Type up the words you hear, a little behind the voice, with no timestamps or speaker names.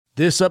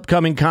This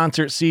upcoming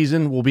concert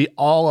season will be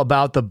all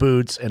about the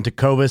boots, and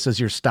Tecovas is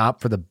your stop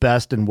for the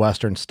best in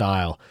Western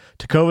style.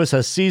 Tecovas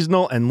has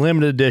seasonal and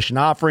limited edition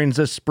offerings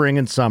this spring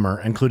and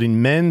summer,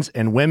 including men's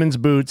and women's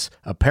boots,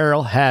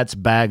 apparel, hats,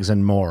 bags,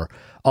 and more.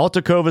 All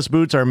Tecovas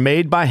boots are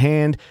made by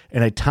hand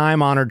in a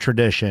time-honored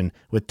tradition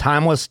with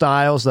timeless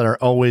styles that are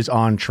always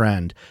on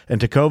trend. And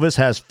Tecovas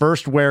has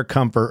first wear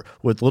comfort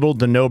with little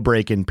to no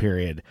break-in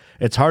period.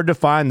 It's hard to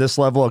find this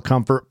level of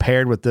comfort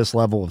paired with this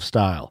level of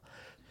style.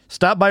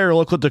 Stop by your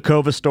local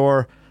Tecovas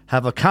store,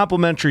 have a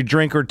complimentary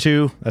drink or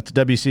two, that's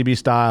WCB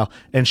style,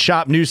 and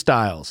shop new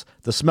styles.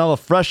 The smell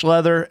of fresh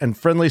leather and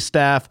friendly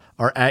staff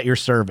are at your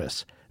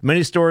service.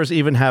 Many stores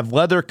even have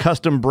leather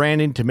custom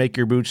branding to make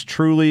your boots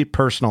truly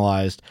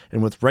personalized.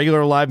 And with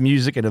regular live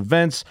music and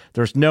events,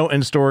 there's no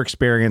in-store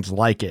experience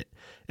like it.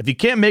 If you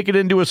can't make it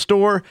into a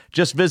store,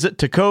 just visit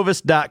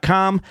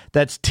tecovas.com.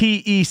 That's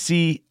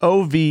TECOVAS.com.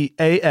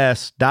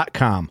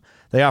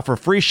 They offer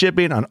free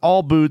shipping on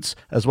all boots,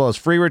 as well as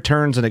free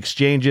returns and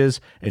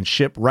exchanges, and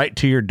ship right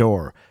to your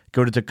door.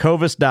 Go to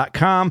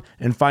tecovas.com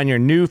and find your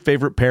new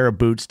favorite pair of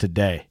boots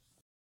today.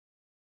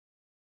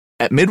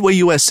 At Midway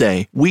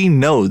USA, we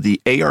know the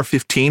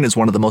AR-15 is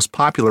one of the most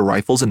popular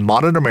rifles in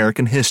modern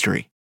American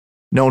history.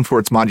 Known for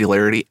its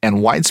modularity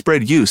and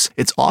widespread use,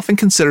 it's often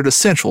considered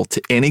essential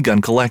to any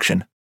gun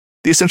collection.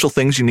 The essential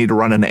things you need to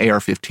run an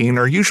AR-15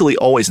 are usually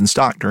always in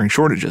stock during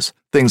shortages,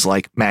 things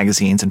like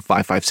magazines and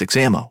 5.56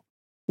 ammo.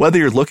 Whether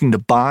you're looking to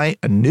buy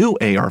a new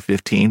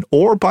AR-15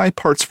 or buy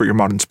parts for your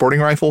modern sporting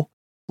rifle,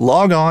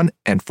 log on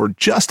and for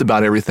just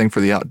about everything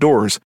for the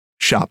outdoors,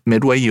 shop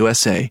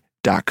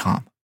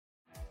MidwayUSA.com.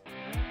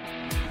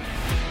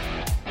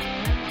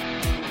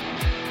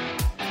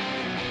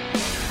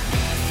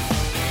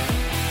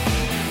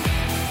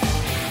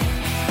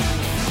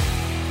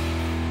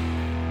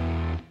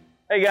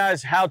 Hey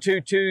guys, How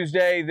To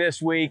Tuesday this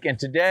week, and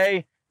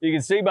today you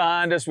can see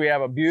behind us we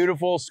have a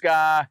beautiful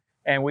sky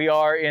and we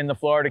are in the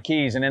Florida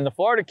Keys. And in the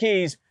Florida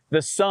Keys,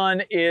 the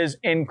sun is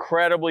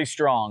incredibly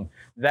strong.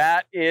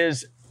 That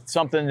is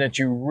something that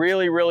you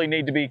really, really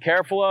need to be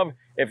careful of.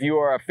 If you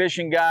are a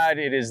fishing guide,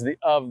 it is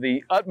of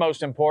the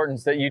utmost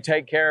importance that you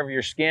take care of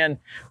your skin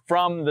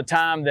from the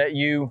time that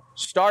you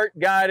start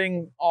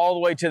guiding all the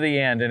way to the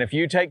end. And if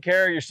you take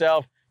care of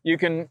yourself, you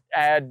can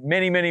add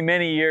many, many,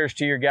 many years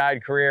to your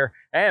guide career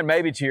and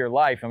maybe to your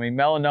life. I mean,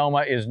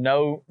 melanoma is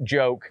no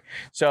joke.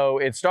 So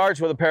it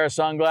starts with a pair of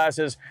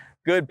sunglasses.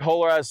 Good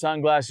polarized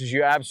sunglasses,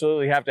 you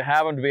absolutely have to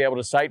have them to be able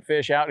to sight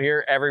fish out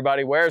here.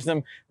 Everybody wears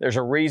them. There's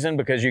a reason,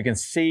 because you can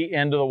see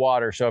into the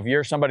water. So if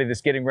you're somebody that's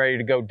getting ready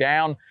to go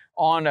down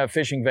on a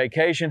fishing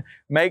vacation,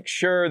 make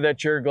sure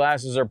that your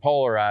glasses are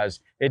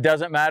polarized. It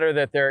doesn't matter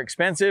that they're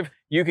expensive.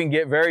 You can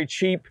get very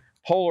cheap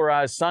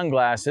polarized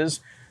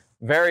sunglasses.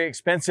 Very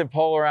expensive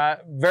glasses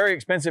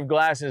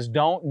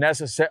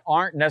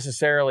aren't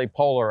necessarily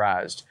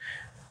polarized.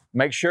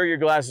 Make sure your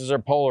glasses are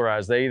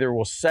polarized. They either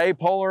will say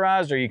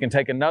polarized, or you can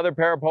take another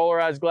pair of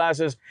polarized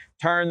glasses,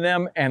 turn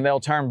them, and they'll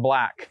turn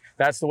black.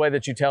 That's the way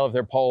that you tell if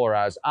they're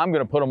polarized. I'm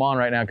going to put them on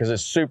right now because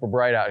it's super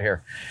bright out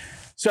here.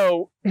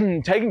 So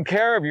taking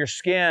care of your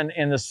skin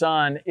in the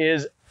sun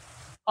is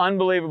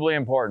unbelievably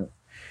important.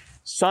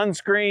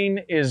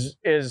 Sunscreen is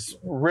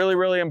really,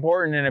 really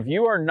important. And if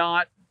you are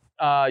not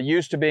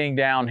used to being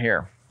down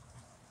here,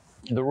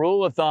 the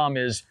rule of thumb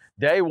is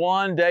day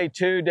 1, day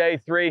 2, day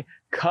 3,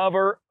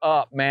 cover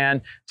up,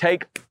 man.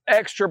 Take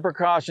extra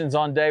precautions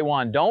on day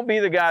 1. Don't be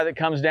the guy that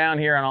comes down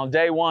here and on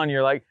day 1,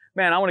 you're like,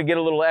 man, I want to get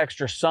a little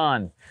extra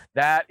sun.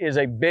 That is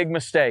a big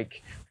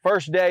mistake.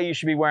 First day, you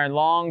should be wearing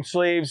long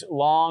sleeves,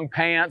 long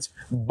pants,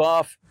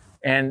 buff,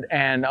 and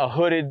a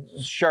hooded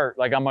shirt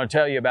like I'm going to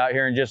tell you about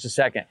here in just a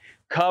second.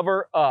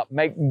 Cover up.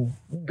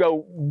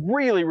 Go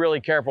really,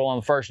 really careful on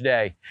the first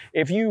day.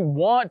 If you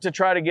want to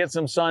try to get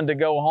some sun to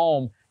go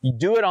home, you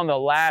do it on the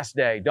last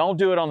day. Don't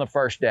do it on the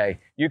first day.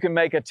 You can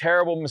make a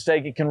terrible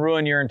mistake. It can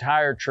ruin your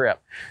entire trip.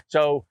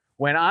 So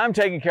when I'm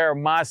taking care of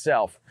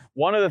myself,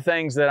 one of the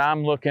things that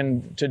I'm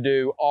looking to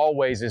do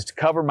always is to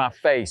cover my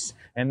face,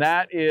 and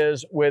that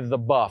is with the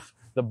buff.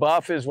 The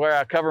buff is where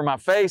I cover my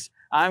face.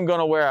 I'm going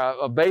to wear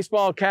a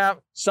baseball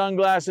cap,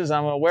 sunglasses.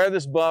 I'm going to wear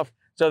this buff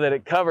so that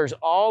it covers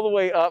all the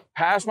way up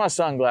past my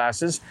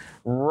sunglasses,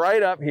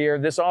 right up here.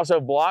 This also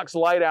blocks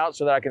light out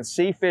so that I can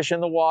see fish in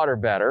the water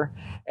better.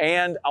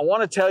 And I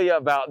want to tell you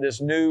about this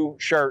new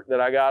shirt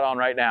that I got on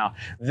right now.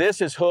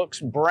 This is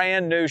Hook's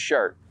brand new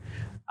shirt.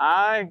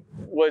 I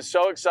was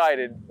so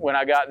excited when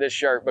I got this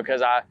shirt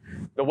because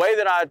the way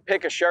that I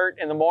pick a shirt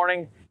in the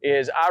morning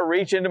is I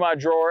reach into my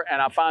drawer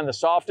and I find the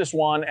softest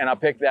one and I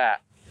pick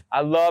that.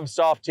 I love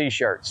soft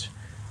t-shirts.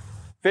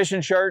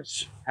 Fishing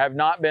shirts have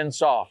not been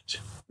soft.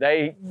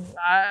 I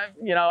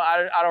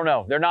don't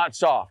know. They're not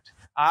soft.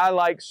 I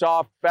like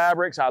soft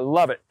fabrics. I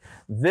love it.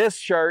 This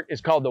shirt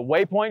is called the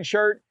Waypoint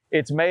shirt.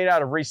 It's made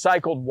out of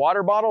recycled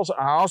water bottles.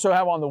 I also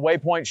have on the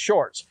Waypoint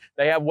shorts.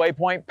 They have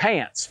Waypoint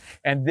pants.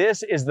 And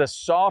this is the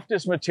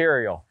softest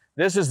material.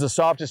 This is the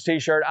softest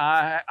t-shirt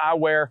I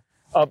wear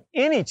of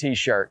any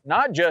t-shirt,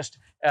 not just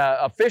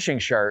a fishing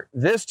shirt.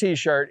 This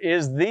t-shirt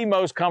is the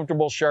most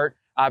comfortable shirt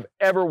I've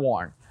ever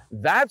worn.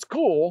 That's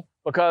cool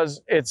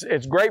because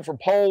it's great for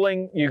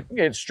polling.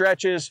 It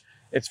stretches.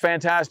 It's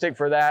fantastic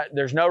for that.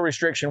 There's no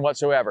restriction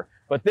whatsoever.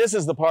 But this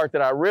is the part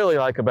that I really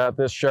like about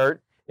this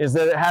shirt, is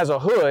that it has a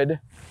hood,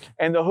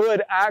 and the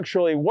hood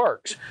actually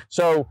works.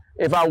 So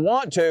if I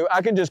want to,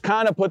 I can just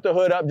kind of put the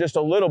hood up just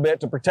a little bit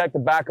to protect the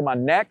back of my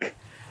neck.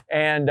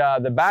 And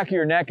the back of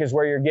your neck is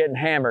where you're getting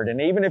hammered. And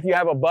even if you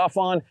have a buff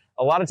on,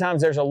 a lot of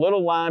times there's a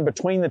little line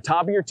between the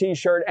top of your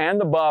t-shirt and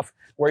the buff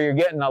where you're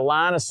getting a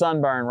line of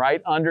sunburn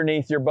right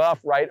underneath your buff,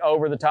 right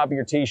over the top of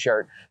your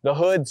t-shirt. The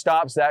hood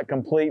stops that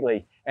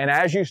completely. And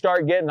as you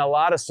start getting a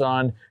lot of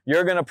sun,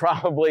 you're going to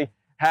probably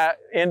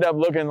end up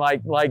looking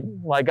like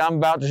I'm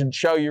about to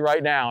show you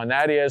right now. And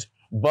that is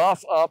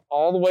buff up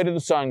all the way to the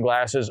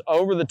sunglasses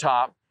over the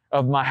top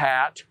of my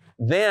hat.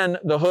 Then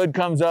the hood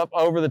comes up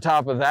over the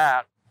top of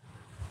that.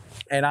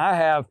 And I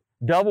have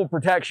double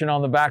protection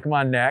on the back of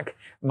my neck.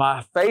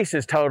 My face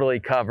is totally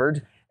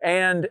covered,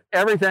 and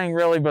everything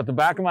really but the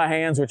back of my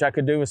hands, which I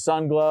could do with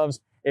sun gloves.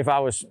 If I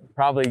was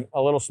probably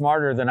a little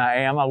smarter than I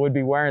am, I would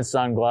be wearing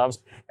sun gloves,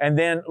 and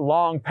then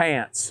long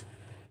pants.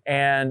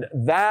 And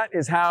that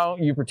is how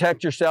you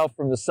protect yourself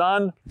from the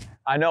sun.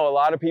 I know a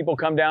lot of people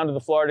come down to the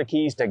Florida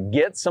Keys to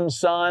get some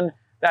sun.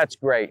 That's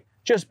great.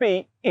 Just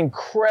be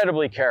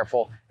incredibly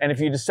careful. And if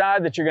you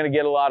decide that you're going to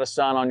get a lot of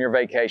sun on your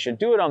vacation,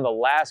 do it on the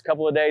last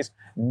couple of days,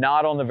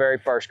 not on the very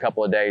first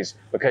couple of days,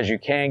 because you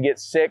can get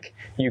sick,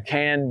 you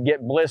can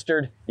get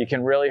blistered, you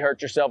can really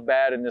hurt yourself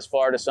bad in this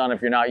Florida sun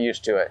if you're not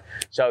used to it.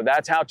 So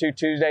that's How To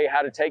Tuesday,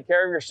 how to take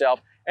care of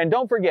yourself. And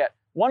don't forget,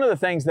 one of the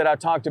things that I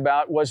talked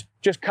about was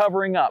just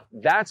covering up.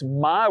 That's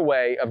my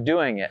way of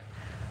doing it.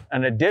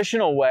 An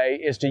additional way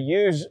is to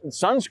use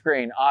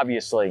sunscreen,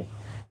 obviously.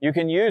 You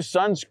can use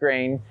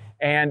sunscreen.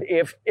 And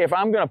if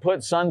I'm going to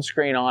put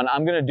sunscreen on,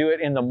 I'm going to do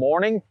it in the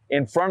morning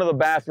in front of the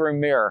bathroom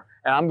mirror.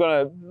 And I'm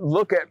going to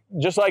look at,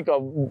 just like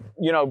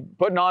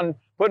putting on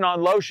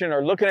lotion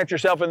or looking at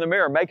yourself in the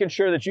mirror, making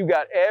sure that you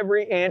got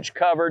every inch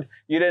covered.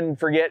 You didn't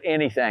forget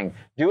anything.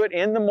 Do it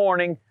in the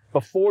morning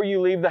before you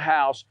leave the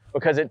house,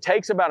 because it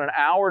takes about an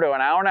hour to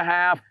an hour and a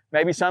half.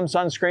 Maybe some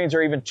sunscreens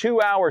are even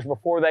 2 hours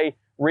before they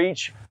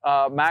reach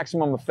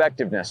maximum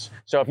effectiveness.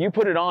 So if you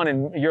put it on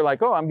and you're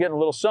like, oh, I'm getting a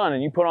little sun,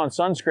 and you put on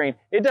sunscreen,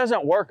 it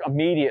doesn't work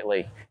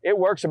immediately. It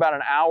works about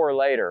an hour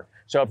later.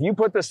 So if you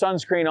put the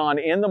sunscreen on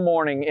in the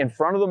morning in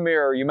front of the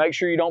mirror, you make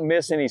sure you don't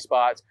miss any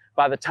spots.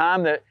 By the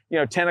time that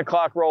 10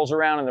 o'clock rolls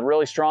around and the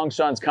really strong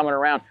sun's coming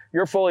around,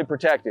 you're fully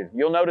protected.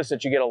 You'll notice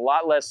that you get a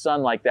lot less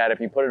sun like that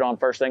if you put it on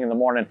first thing in the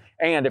morning,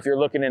 and if you're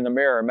looking in the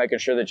mirror and making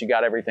sure that you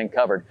got everything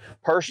covered.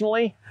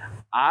 Personally,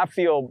 I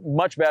feel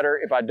much better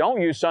if I don't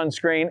use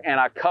sunscreen and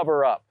I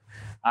cover up.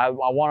 I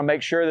want to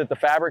make sure that the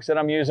fabrics that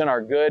I'm using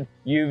are good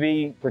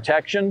UV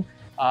protection,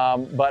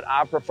 but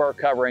I prefer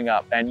covering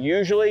up. And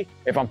usually,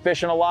 if I'm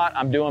fishing a lot,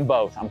 I'm doing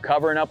both. I'm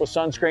covering up with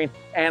sunscreen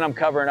and I'm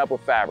covering up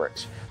with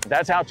fabrics.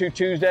 That's How To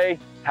Tuesday,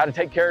 how to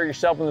take care of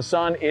yourself in the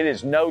sun. It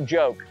is no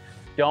joke.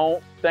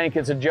 Don't think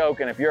it's a joke.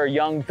 And if you're a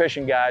young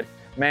fishing guide,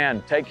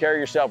 man, take care of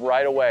yourself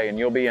right away and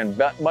you'll be in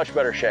much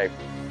better shape.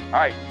 All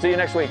right, see you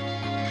next week.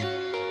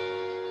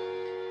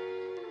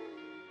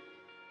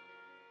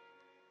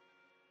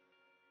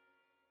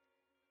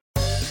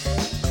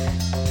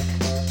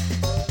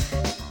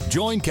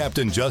 Join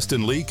Captain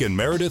Justin Leake and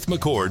Meredith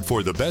McCord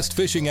for the best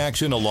fishing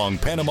action along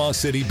Panama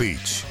City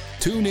Beach.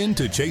 Tune in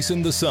to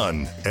Chasing the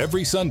Sun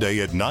every Sunday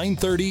at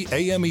 9:30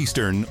 a.m.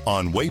 Eastern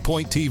on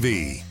Waypoint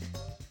TV.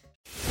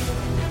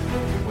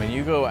 When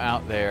you go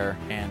out there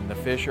and the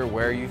fish are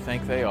where you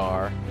think they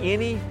are,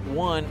 any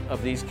one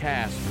of these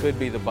casts could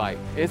be the bite.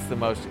 It's the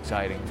most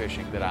exciting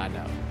fishing that I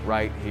know,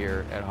 right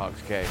here at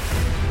Hawks Cave.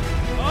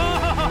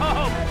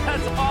 Oh,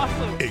 that's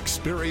awesome!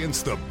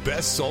 Experience the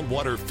best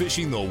saltwater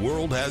fishing the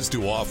world has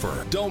to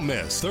offer. Don't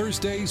miss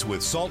Thursdays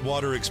with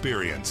Saltwater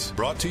Experience,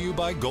 brought to you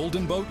by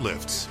Golden Boat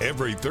Lifts,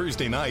 every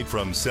Thursday night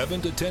from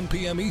 7 to 10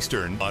 p.m.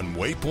 Eastern on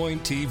Waypoint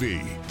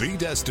TV, the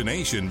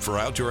destination for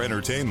outdoor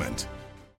entertainment.